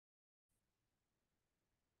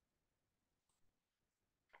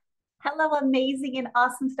Hello, amazing and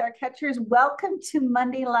awesome star catchers. Welcome to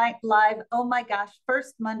Monday Night Live. Oh my gosh,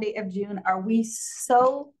 first Monday of June. Are we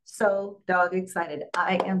so dog excited?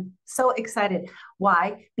 I am so excited.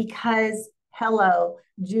 Why? Because hello,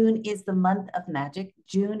 June is the month of magic.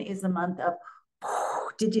 June is the month of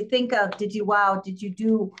did you think of, did you wow, did you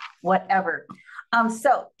do whatever?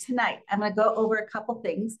 So tonight I'm going to go over a couple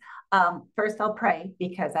things. First, I'll pray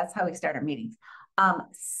because that's how we start our meetings.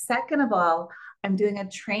 Second of all, I'm doing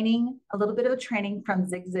a little bit of a training from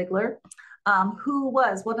Zig Zigler, who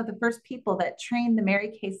was one of the first people that trained the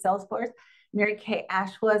Mary Kay sales force. Mary Kay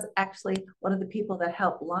Ash was actually one of the people that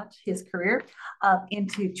helped launch his career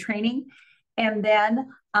into training. And then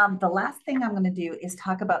the last thing I'm going to do is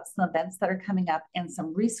talk about some events that are coming up and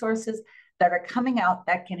some resources that are coming out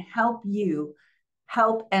that can help you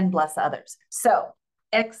help and bless others. So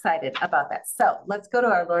excited about that. So let's go to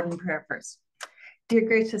our Lord in prayer first. Dear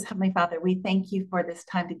gracious Heavenly Father, we thank you for this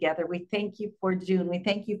time together. We thank you for June. We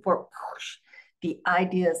thank you for the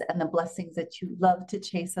ideas and the blessings that you love to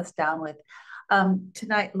chase us down with.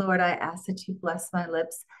 Tonight, Lord, I ask that you bless my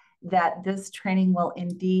lips, that this training will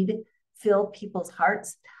indeed fill people's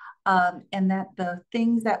hearts, and that the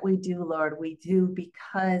things that we do, Lord, we do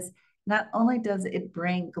because not only does it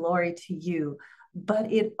bring glory to you, but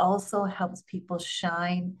it also helps people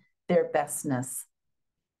shine their bestness,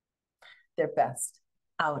 their best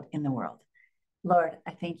out in the world. Lord,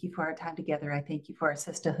 I thank you for our time together. I thank you for our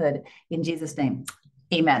sisterhood. In Jesus' name,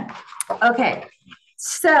 amen. Okay,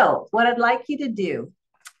 so what I'd like you to do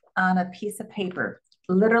on a piece of paper,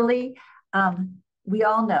 literally, we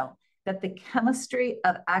all know that the chemistry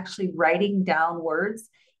of actually writing down words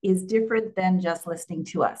is different than just listening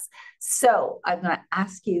to us. So I'm going to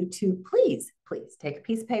ask you to please take a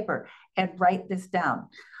piece of paper and write this down.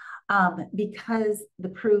 Because the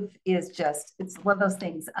proof is just, it's one of those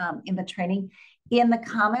things in the training. In the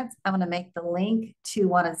comments, I'm going to make the link to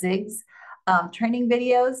one of Zig's training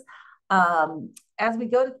videos. As we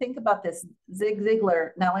go to think about this, Zig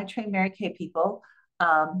Zigler not only trained Mary Kay people,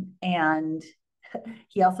 and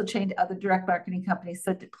he also trained other direct marketing companies.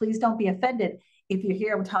 So please don't be offended if you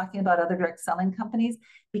hear him talking about other direct selling companies,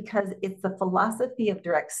 because it's the philosophy of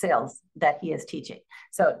direct sales that he is teaching.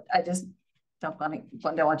 So I just don't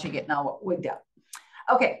want you getting all wigged out.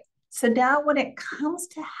 Okay, so now when it comes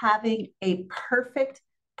to having a perfect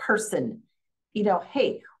person,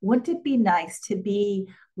 hey, wouldn't it be nice to be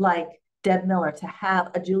like Deb Miller, to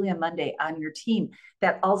have a Julia Monday on your team,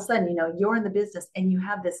 that all of a sudden, you're in the business and you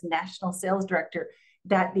have this national sales director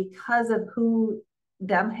that, because of who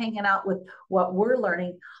them hanging out with, what we're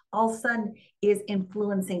learning, all of a sudden is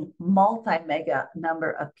influencing multi-mega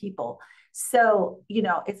number of people. So,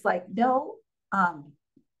 it's like, no,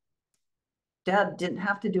 Deb didn't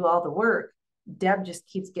have to do all the work. Deb just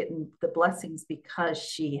keeps getting the blessings because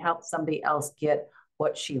she helped somebody else get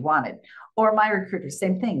what she wanted. Or my recruiter,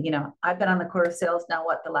 same thing. I've been on the court of sales now,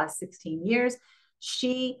 the last 16 years.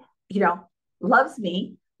 She, loves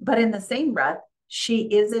me, but in the same breath, she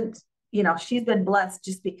isn't, she's been blessed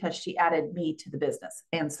just because she added me to the business.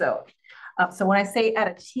 And so when I say add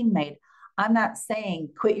a teammate, I'm not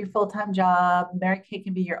saying quit your full-time job, Mary Kay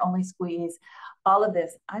can be your only squeeze, all of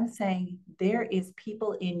this. I'm saying there is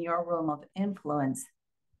people in your room of influence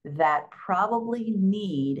that probably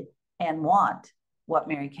need and want what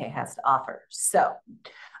Mary Kay has to offer. So,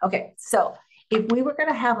 okay, so if we were going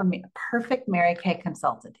to have a perfect Mary Kay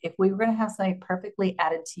consultant, if we were going to have somebody perfectly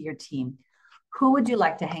added to your team, who would you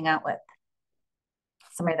like to hang out with?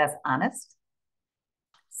 Somebody that's honest,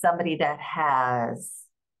 somebody that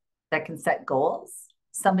can set goals,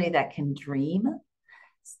 somebody that can dream.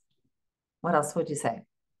 What else would you say?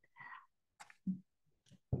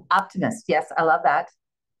 Optimist. Yes, I love that.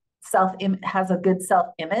 Has a good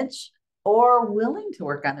self-image, or willing to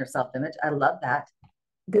work on their self-image. I love that.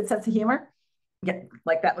 Good sense of humor. Yeah,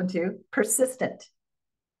 like that one too. Persistent.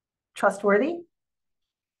 Trustworthy.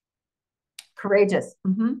 Courageous.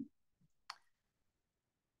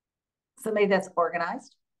 Somebody that's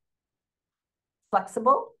organized.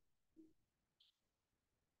 Flexible.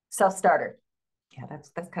 Self-starter. Yeah,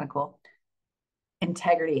 that's kind of cool.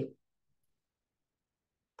 Integrity.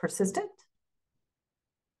 Persistent.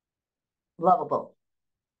 Lovable.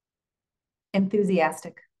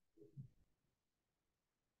 Enthusiastic.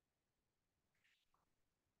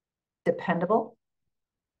 Dependable.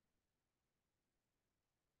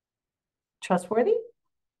 Trustworthy.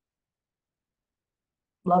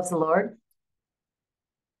 Loves the Lord.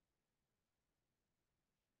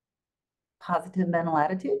 Positive mental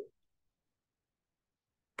attitude.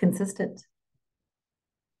 Consistent.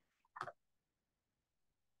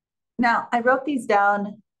 Now, I wrote these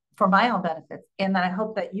down for my own benefits. And then I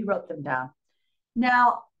hope that you wrote them down.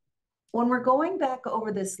 Now, when we're going back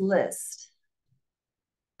over this list,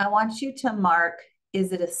 I want you to mark,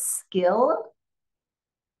 is it a skill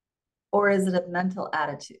or is it a mental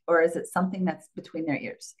attitude? Or is it something that's between their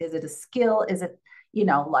ears? Is it a skill? Is it,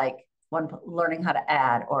 like one learning how to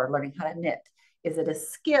add or learning how to knit? Is it a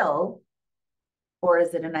skill or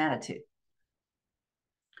is it an attitude?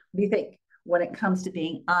 What do you think when it comes to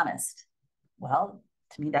being honest? Well,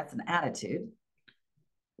 to me, that's an attitude.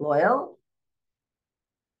 Loyal,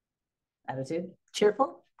 attitude.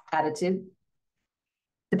 Cheerful, attitude.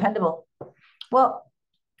 Dependable. Well,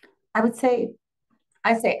 I say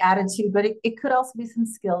attitude, but it could also be some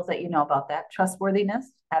skills that you know about that.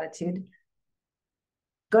 Trustworthiness, attitude.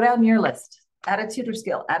 Go down your list. Attitude or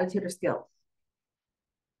skill? Attitude or skill?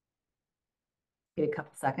 Get a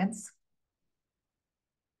couple seconds.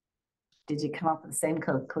 Did you come up with the same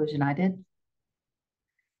conclusion I did?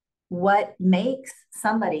 What makes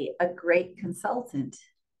somebody a great consultant?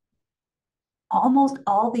 Almost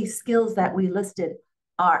all these skills that we listed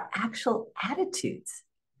are actual attitudes,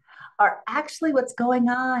 are actually what's going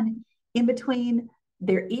on in between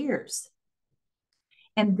their ears.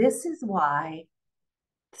 And this is why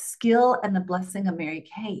the skill and the blessing of Mary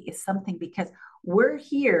Kay is something, because we're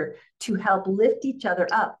here to help lift each other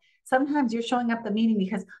up. Sometimes you're showing up at the meeting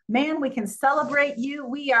because, man, we can celebrate you.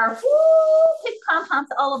 We are pom-poms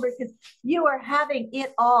all over because you are having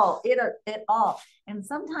it all, it all. And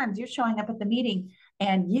sometimes you're showing up at the meeting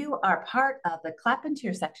and you are part of the clap and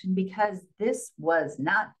cheer section because this was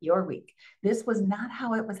not your week. This was not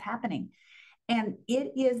how it was happening. And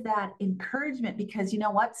it is that encouragement because you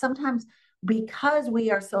know what? Sometimes because we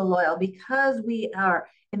are so loyal, because we are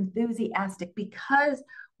enthusiastic, because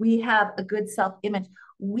we have a good self-image,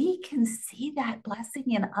 we can see that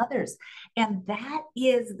blessing in others. And that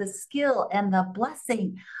is the skill and the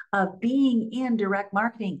blessing of being in direct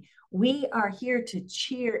marketing. We are here to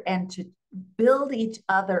cheer and to build each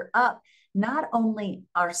other up, not only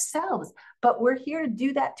ourselves, but we're here to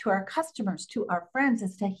do that to our customers, to our friends,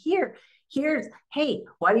 is to here's, hey,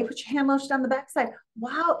 why do you put your hand lotion on the backside?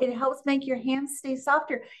 Wow, it helps make your hands stay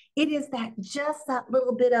softer. It is just that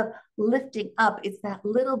little bit of lifting up. It's that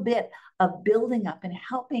little bit of building up and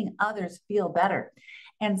helping others feel better.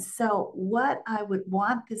 And so what I would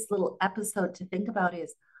want this little episode to think about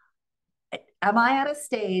is, am I at a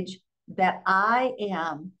stage that I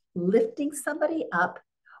am lifting somebody up,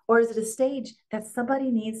 or is it a stage that somebody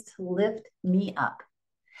needs to lift me up?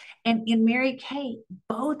 And in Mary Kay,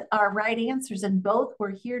 both are right answers and both were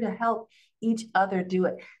here to help each other do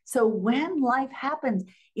it. So when life happens,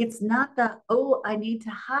 it's not oh, I need to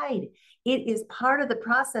hide. It is part of the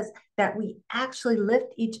process that we actually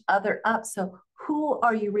lift each other up. So who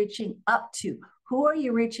are you reaching up to? Who are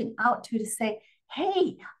you reaching out to say,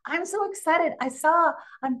 hey, I'm so excited. I saw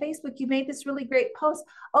on Facebook you made this really great post.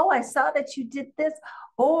 Oh, I saw that you did this.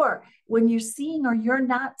 Or when you're seeing or you're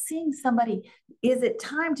not seeing somebody, is it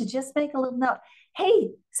time to just make a little note? Hey,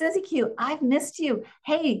 Susie Q, I've missed you.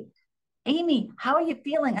 Hey, Amy, how are you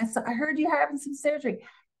feeling? I heard you having some surgery.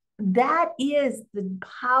 That is the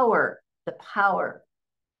power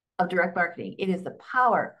of direct marketing. It is the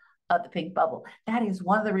power of the pink bubble. That is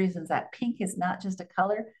one of the reasons that pink is not just a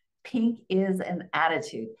color. Pink is an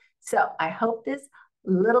attitude. So I hope this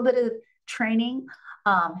little bit of training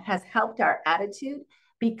has helped our attitude,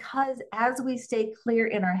 because as we stay clear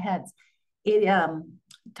in our heads,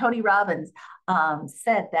 Tony Robbins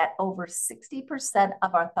said that over 60%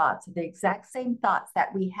 of our thoughts are the exact same thoughts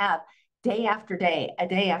that we have day after day, a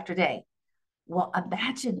day after day. Well,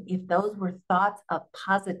 imagine if those were thoughts of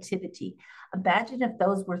positivity. Imagine if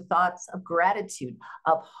those were thoughts of gratitude,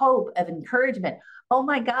 of hope, of encouragement. Oh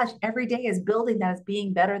my gosh, every day is building that is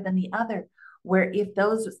being better than the other. Where if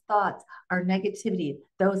those thoughts are negativity,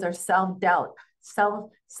 those are self-doubt,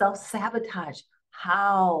 self-sabotage,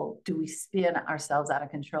 how do we spin ourselves out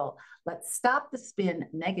of control? Let's stop the spin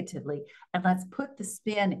negatively and let's put the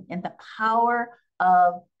spin in the power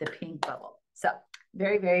of the pink bubble. So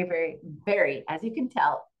very, very, very, very, as you can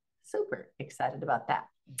tell, super excited about that.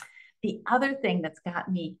 The other thing that's got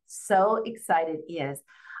me so excited is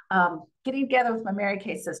getting together with my Mary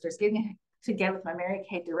Kay sisters, getting together with my Mary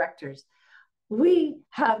Kay directors. We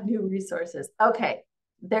have new resources. Okay,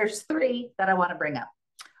 there's 3 that I want to bring up.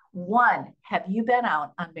 1, have you been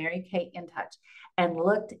out on Mary Kay In Touch and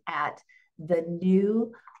looked at the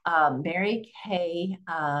new Mary Kay?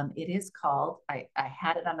 It is called, I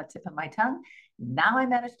had it on the tip of my tongue. Now I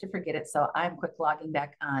managed to forget it, so I'm quick logging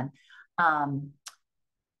back on.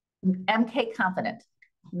 MK Confident,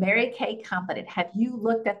 Mary Kay Confident. Have you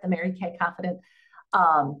looked at the Mary Kay Confident?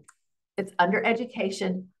 It's under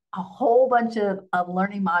education. a whole bunch of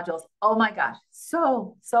learning modules. Oh my gosh,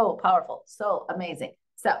 so, so powerful, so amazing.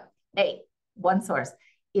 So, one source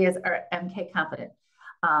is our MK Confident.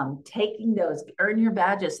 Taking those, earn your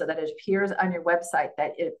badges so that it appears on your website,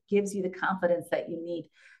 that it gives you the confidence that you need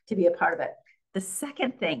to be a part of it. The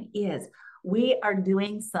second thing is we are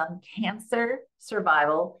doing some cancer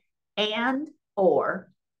survival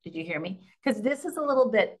did you hear me? Because this is a little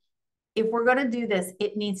bit, if we're going to do this,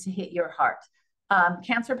 it needs to hit your heart.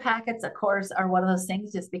 Cancer packets, of course, are one of those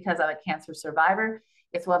things just because I'm a cancer survivor.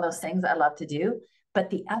 It's one of those things I love to do. But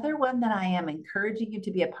the other one that I am encouraging you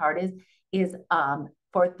to be a part is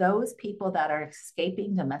for those people that are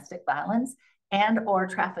escaping domestic violence and or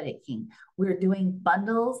trafficking. We're doing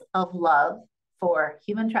bundles of love for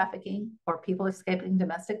human trafficking or people escaping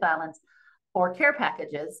domestic violence, or care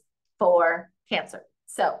packages for cancer.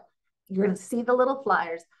 So you're going to see the little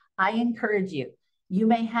flyers. I encourage you. You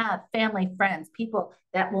may have family, friends, people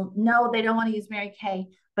that will know they don't want to use Mary Kay,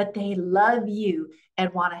 but they love you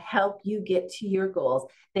and want to help you get to your goals.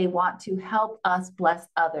 They want to help us bless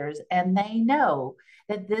others, and they know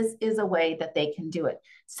that this is a way that they can do it.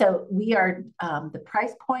 So we are, the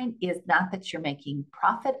price point is not that you're making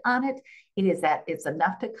profit on it. It is that it's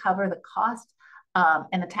enough to cover the cost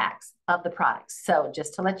and the tax of the products. So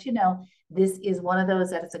just to let you know, this is one of those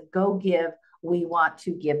that it's a go give. We want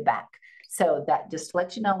to give back. So that just to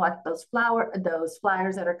let you know what those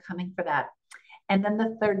flyers that are coming for that. And then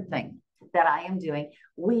the third thing that I am doing,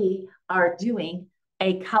 we are doing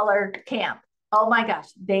a color camp. Oh my gosh,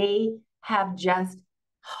 they have just,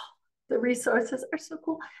 the resources are so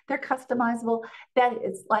cool. They're customizable. That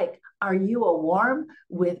it's like, are you a warm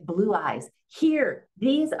with blue eyes? Here,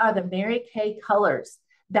 these are the Mary Kay colors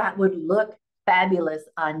that would look fabulous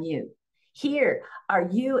on you. Here, are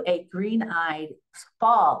you a green-eyed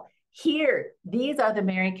fall? Here, these are the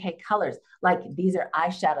Mary Kay colors. Like these are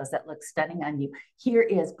eyeshadows that look stunning on you. Here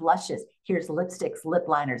is blushes. Here's lipsticks, lip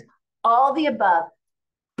liners, all the above.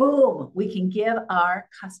 Boom, we can give our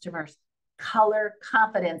customers color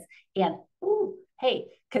confidence. And ooh, hey,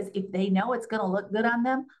 because if they know it's going to look good on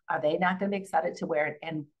them, are they not going to be excited to wear it?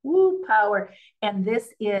 And woo, power. And this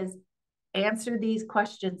is answer these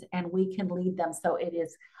questions and we can lead them. So it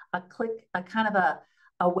is a kind of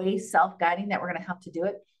a way self-guiding that we're going to help to do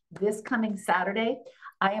it. This coming Saturday,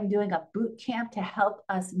 I am doing a boot camp to help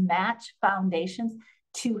us match foundations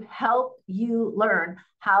to help you learn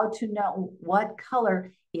how to know what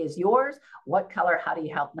color is yours, what color, how do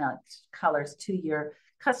you help match colors to your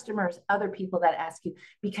customers, other people that ask you,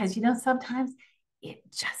 because sometimes it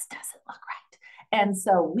just doesn't look right. And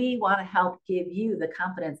so we want to help give you the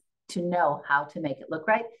confidence to know how to make it look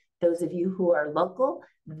right. Those of you who are local,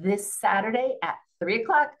 this Saturday at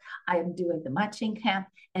 3:00, I am doing the matching camp.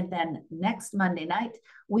 And then next Monday night,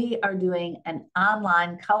 we are doing an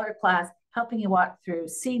online color class, helping you walk through,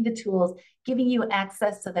 seeing the tools, giving you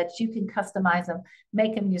access so that you can customize them,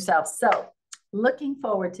 make them yourself. So looking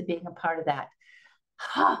forward to being a part of that.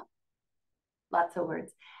 Lots of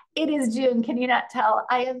words. It is June. Can you not tell?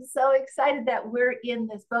 I am so excited that we're in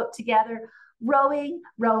this boat together, rowing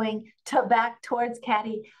back towards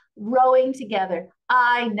Caddy, rowing together.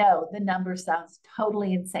 I know the number sounds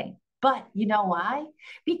totally insane, but you know why?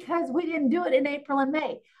 Because we didn't do it in April and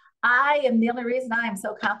May. The only reason I am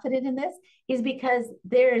so confident in this is because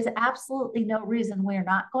there is absolutely no reason we're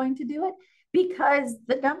not going to do it, because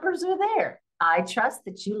the numbers are there. I trust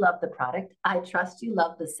that you love the product. I trust you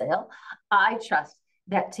love the sale. I trust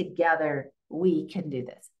that together we can do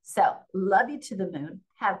this. So love you to the moon.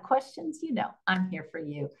 Have questions? I'm here for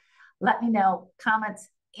you. Let me know, comments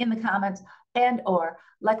in the comments, and or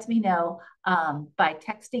let me know by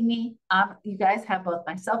texting me. You guys have both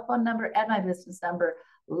my cell phone number and my business number.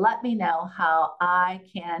 Let me know how I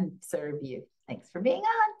can serve you. Thanks for being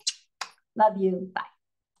on. Love you. Bye.